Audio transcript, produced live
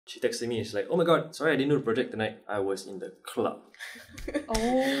She texted me, she's like, oh my god, sorry I didn't do the project tonight. I was in the club.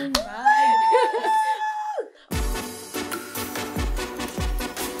 Oh my.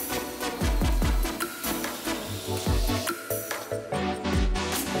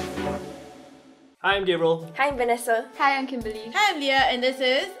 Hi, I'm Gabriel. Hi, I'm Vanessa. Hi, I'm Kimberly. Hi, I'm Leah, and this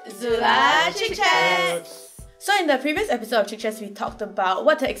is ZULA ChickChats. So in the previous episode of ChickChats, we talked about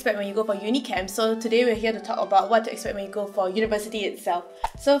what to expect when you go for uni camp. So today we're here to talk about what to expect when you go for university itself.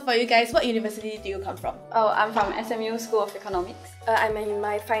 So for you guys, what university do you come from? Oh, I'm from SMU School of Economics. I'm in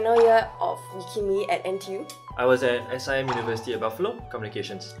my final year of Wikimi at NTU. I was at SIM University at Buffalo,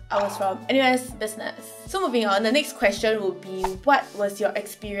 Communications. I was from NUS Business. So moving on, the next question would be, what was your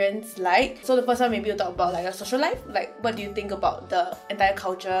experience like? So the first one, maybe you'll talk about like your social life. Like, what do you think about the entire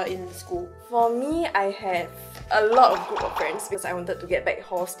culture in the school? For me, I had a lot of group of friends because I wanted to get back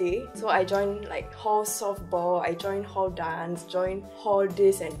hall stay. So I joined like hall softball, I joined hall dance, joined hall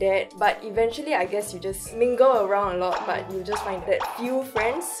this and that. But eventually, I guess you just mingle around a lot, but you just find that few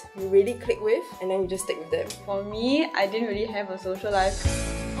friends you really click with and then you just stick with them. For me, I didn't really have a social life.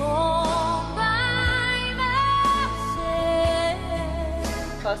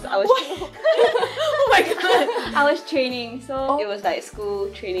 Because I was Oh my god! I was training, so it was like school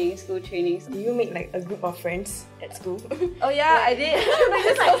training. Do you make like a group of friends at school? Oh yeah, I did.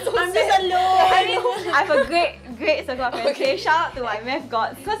 I'm just alone! I mean, I have a great circle of friends. Okay, shout out to my math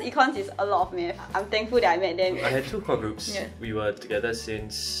gods, because econs is a lot of math. I'm thankful that I met them. I had two core groups. Yeah. We were together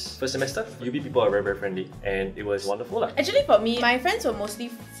since first semester. UB people are very, very friendly and it was wonderful. Actually, for me, my friends were mostly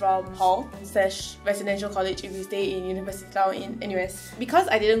from hall/residential college if you stay in University Town in NUS. Because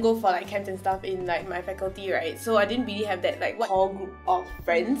I didn't go for like camps and stuff in like my faculty, right? So I didn't really have that like hall group of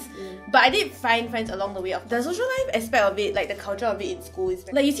friends. But I did find friends along the way. Of the social life aspect of it, like the culture of it in school is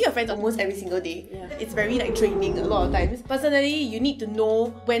like you see your friends almost every single day. Yeah. It's very like draining a lot of times. Personally, you need to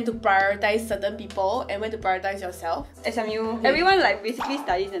know when to prioritize certain people and when to prioritize yourself. SMU, everyone like basically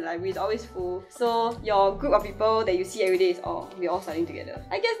studies in the library, it's always full. So your group of people that you see every day is we're all studying together.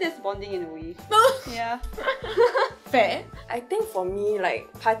 I guess that's bonding in a way. Yeah. Fair. I think for me,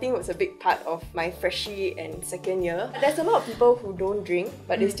 like partying was a big part of my freshie and second year. There's a lot of people who don't drink,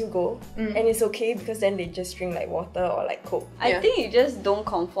 but they still go. And it's okay because then they just drink like water or like Coke. I think you just don't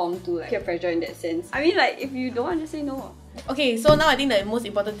conform to like peer pressure in that sense. I mean, like if you don't want, just say no. Okay, so now I think the most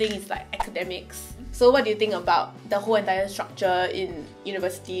important thing is like academics. So what do you think about the whole entire structure in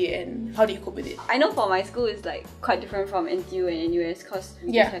university and how do you cope with it? I know for my school it's like quite different from NTU and NUS because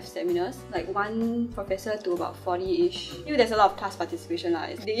we just have seminars. Like one professor to about 40-ish. There's a lot of class participation.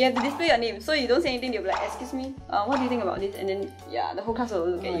 You have to display your name. So you don't say anything, they'll be like, excuse me, what do you think about this? And then yeah, the whole class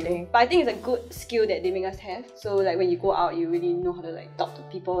will look at you. But I think it's a good skill that they make us have. So like when you go out, you really know how to like talk to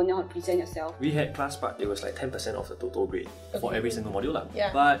people, know how to present yourself. We had class part, it was like 10% of the total grade for every single module.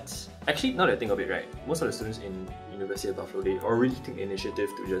 Yeah. But actually, now that I think of it, right, most of the students in University of Buffalo, they already take the initiative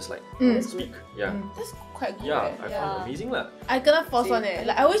to just like speak. Yeah. That's quite good. Yeah, I found amazing lah. I gonna force one Like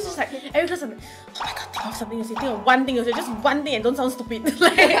I always just like every class I'm like, oh my god, think of something to say, think of one thing to say, just one thing and don't sound stupid.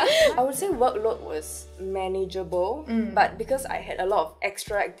 I would say workload was manageable, but because I had a lot of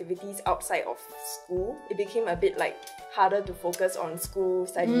extra activities outside of school, it became a bit like harder to focus on school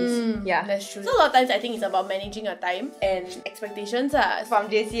studies. Yeah, that's true. So a lot of times I think it's about managing your time and expectations. From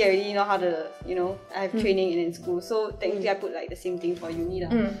JC I already know how to, I have training and in school. So technically I put like the same thing for uni.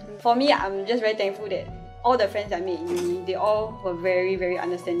 For me, I'm just very thankful that all the friends I made in uni, they all were very, very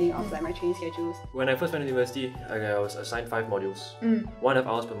understanding of like my training schedules. When I first went to university, I was assigned 5 modules. 1.5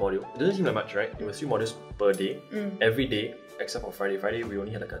 hours per module. It doesn't seem like much, right? It was 3 modules per day, every day, except for Friday. Friday, we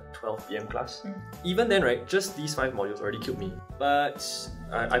only had like a 12 PM class. Even then, right, just these 5 modules already killed me. But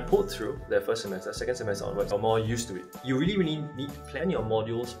I pulled through the first semester, second semester onwards, I'm more used to it. You really need to plan your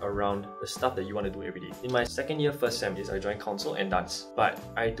modules around the stuff that you want to do every day. In my second year, first sem, I joined council and dance. But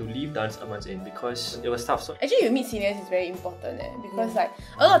I had to leave dance a month in because it was tough. So actually, you meet seniors is very important because like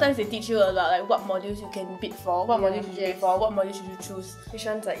a lot of times they teach you a lot, like what modules you can bid for, what modules you should bid for, what modules should you choose. Which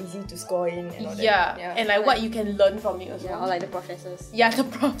ones are easy to score in and all that. Yeah, and like what you can learn from it also. Yeah, or like the professors. Yeah, the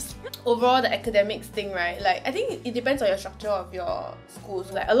profs. Overall, the academics thing, right? Like I think it depends on your structure of your schools.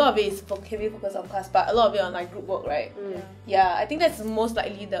 Like a lot of it is heavily focused on class, but a lot of it on like group work, right? Yeah, I think that's most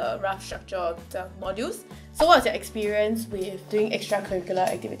likely the rough structure of the modules. So what's your experience with doing extracurricular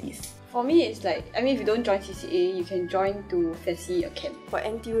activities? For me, it's like, I mean, if you don't join CCA, you can join to FESI or camp. For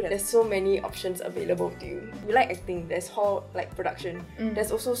NTU, there's so many options available to you. You like acting, there's hall like production.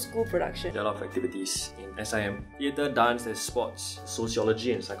 There's also school production. There are a lot of activities in SIM. Theatre, dance, there's sports,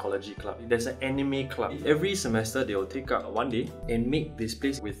 sociology and psychology club. There's an anime club. Every semester, they will take out one day and make this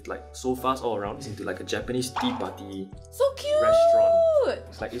place with like sofas all around into like a Japanese tea party So cute! restaurant. cute.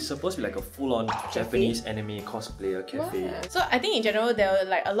 It's supposed to be like a full-on Japanese anime cosplayer cafe. Wow. So I think in general there are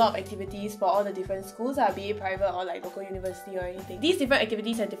like a lot of activities for all the different schools, be it private or like local university or anything. These different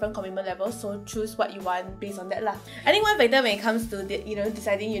activities have different commitment levels, so choose what you want based on that lah. I think one factor when it comes to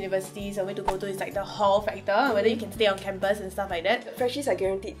deciding universities or where to go to is like the hall factor, whether you can stay on campus and stuff like that. Freshies are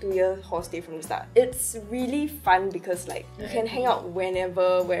guaranteed 2-year hall stay from the start. It's really fun because like you can hang out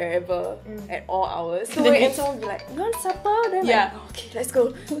whenever, wherever, at all hours. So when someone will be like, you want supper? Then like, oh, okay, let's go.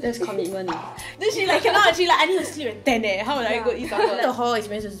 There's commitment. Then she like cannot. She like, I need to sleep at 10 How would I go eat supper? The hall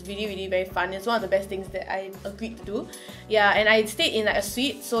experience was really, really very fun. It's one of the best things that I agreed to do. Yeah, and I stayed in like a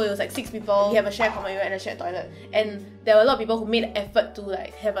suite, so it was like 6 people. We have a shared common area and a shared toilet. And there were a lot of people who made an effort to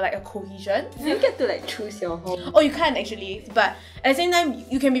like have a cohesion. You get to like choose your home. Oh, you can actually, but at the same time,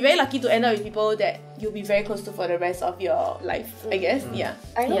 you can be very lucky to end up with people that you'll be very close to for the rest of your life, I guess. Yeah.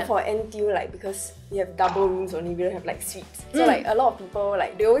 I know for NTU, like because we have double rooms only, we don't have like suites. So like a lot of people,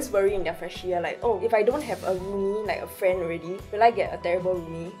 like they always worry in their fresh year, like, oh, if I don't have a roomie, like a friend already, will I get a terrible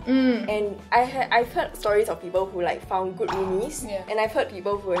roomie? And I've heard stories of people who like found good roomies, and I've heard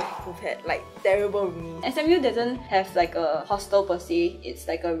people who've had like terrible roomies. SMU doesn't have like a hostel per se, it's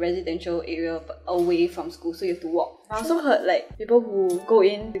like a residential area away from school, so you have to walk. I also heard like people who go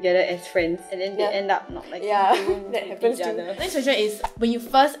in together as friends and then they end up not like that happens each too. other. The next question is, when you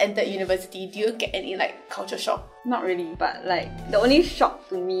first entered university, do you get any like culture shock? Not really, but like the only shock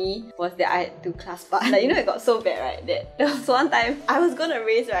to me was that I had to class part. Like it got so bad, right? That there was one time I was gonna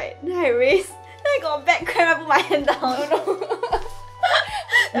race, right? Then I raced, then I got back cramp, I put my hand down. Oh no.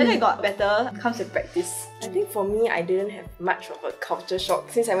 Then I got better. It comes with practice. I think for me, I didn't have much of a culture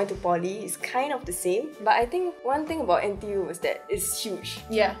shock. Since I went to poly, it's kind of the same. But I think one thing about NTU was that it's huge.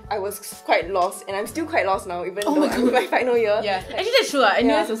 Yeah. I was quite lost, and I'm still quite lost now, even though I'm in my final year. Yeah. Actually, that's true.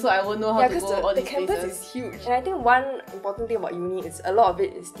 Anyways, also I won't know how to go all the these campus places. is huge. And I think one important thing about uni is a lot of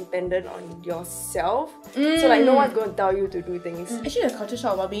it is dependent on yourself. So like no one's going to tell you to do things. Actually, the culture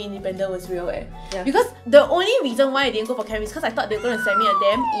shock about being independent was real because the only reason why I didn't go for camp is because I thought they were going to send me a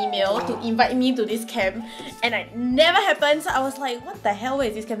damn email to invite me to this camp, and it never happened. So I was like, what the hell, where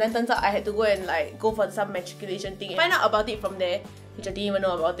is this camp? Then turns out I had to go and like go for some matriculation thing and find out about it from there, which I didn't even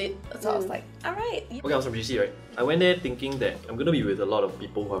know about it. So I was like, alright. Okay, I was from GC, right? I went there thinking that I'm gonna be with a lot of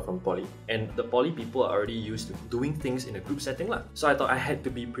people who are from poly, and the poly people are already used to doing things in a group setting lah. So I thought I had to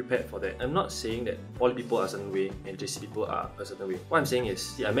be prepared for that. I'm not saying that poly people are a certain way and JC people are a certain way. What I'm saying is,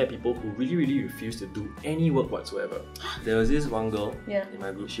 see, I met people who really refused to do any work whatsoever. There was this one girl in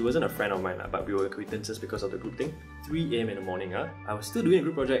my group. She wasn't a friend of mine lah, but we were acquaintances because of the group thing. 3 AM in the morning, I was still doing a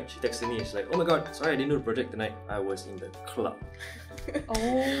group project. She texted me. She's like, oh my god, sorry I didn't do the project tonight. I was in the club.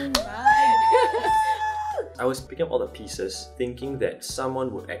 Oh my. I was picking up all the pieces, thinking that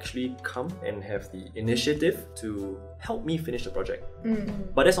someone would actually come and have the initiative to help me finish the project.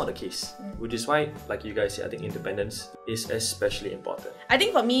 But that's not the case, which is why, like you guys said, I think independence is especially important. I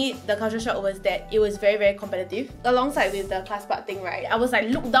think for me, the culture shock was that it was very competitive. Alongside with the class part thing, right, I was like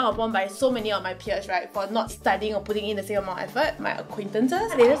looked down upon by so many of my peers, right, for not studying or putting in the same amount of effort. My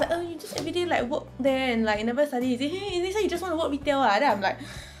acquaintances, they just like, oh, you just everyday like work there and like never study. Is it, hey, is this how you just want to work retail? Then I'm like,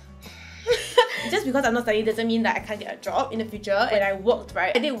 just because I'm not studying doesn't mean that I can't get a job in the future. When I worked,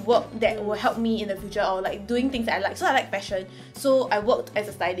 right, I did work that will help me in the future, or like doing things that I like. So I like fashion, so I worked as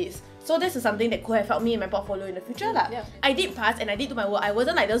a stylist. So this is something that could have helped me in my portfolio in the future lah. I did pass and I did do my work. I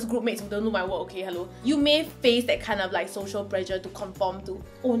wasn't like those group mates who don't do my work. Okay, hello. You may face that kind of like social pressure to conform to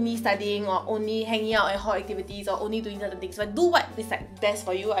only studying or only hanging out at hall activities or only doing certain things, but do what is like best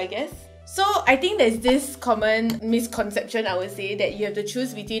for you, I guess. So I think there's this common misconception, I would say, that you have to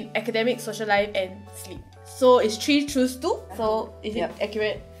choose between academic, social life and sleep. So is 3 choose 2? So is it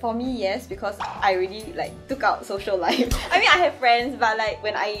accurate? For me, yes, because I really like took out social life. I mean, I have friends, but like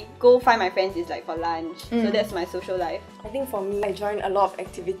when I go find my friends, it's like for lunch. So that's my social life. I think for me, I joined a lot of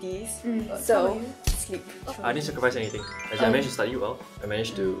activities. So sleep. I didn't sacrifice anything. I managed to study well, I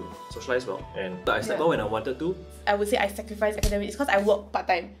managed to socialize well, and I slept well when I wanted to. I would say I sacrifice academics because I work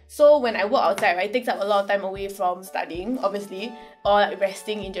part-time. So when I work outside, right, it takes up a lot of time away from studying, obviously, or like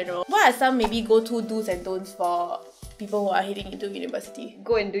resting in general. What are some maybe go-to do's and don'ts for people who are heading into university?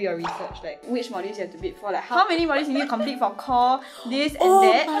 Go and do your research, like which modules you have to bid for, like how many modules you need to complete for core, this and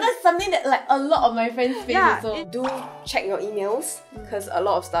that. That's something that like a lot of my friends face also. Do check your emails, because a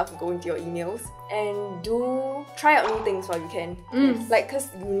lot of stuff go into your emails. And do try out new things while you can. Like, because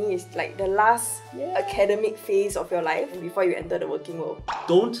uni is like the last academic phase of your life before you enter the working world.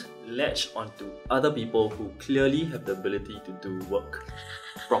 Don't latch onto other people who clearly have the ability to do work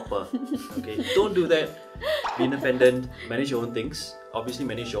proper. Okay, don't do that. Be independent, manage your own things. obviously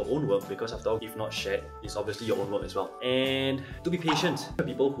manage your own work, because after all, if not shared, it's obviously your own work as well. And to be patient.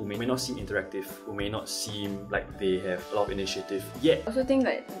 People who may not seem interactive, who may not seem like they have a lot of initiative yet. I also think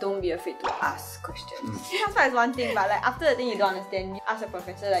like don't be afraid to ask questions. Transfer is one thing, but like after the thing you don't understand, you ask a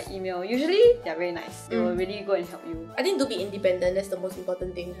professor, like email. Usually they're very nice. They will really go and help you. I think to be independent, that's the most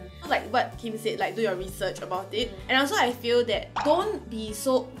important thing. Like what Kim said, like do your research about it. And also I feel that don't be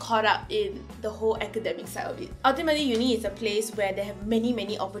so caught up in the whole academic side of it. Ultimately, uni is a place where they have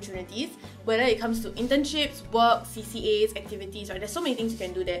many opportunities, whether it comes to internships, work, CCAs, activities, right? There's so many things you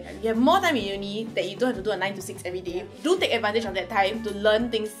can do there. You have more time in uni that you don't have to do a 9 to 6 every day. Do take advantage of that time to learn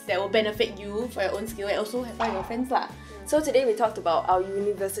things that will benefit you for your own skill and also have fun with your friends lah. So today we talked about our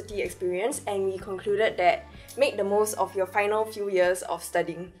university experience and we concluded that make the most of your final few years of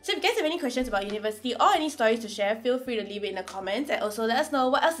studying. So if you guys have any questions about university or any stories to share, feel free to leave it in the comments and also let us know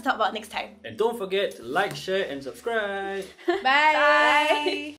what else to talk about next time. And don't forget to like, share and subscribe. Bye!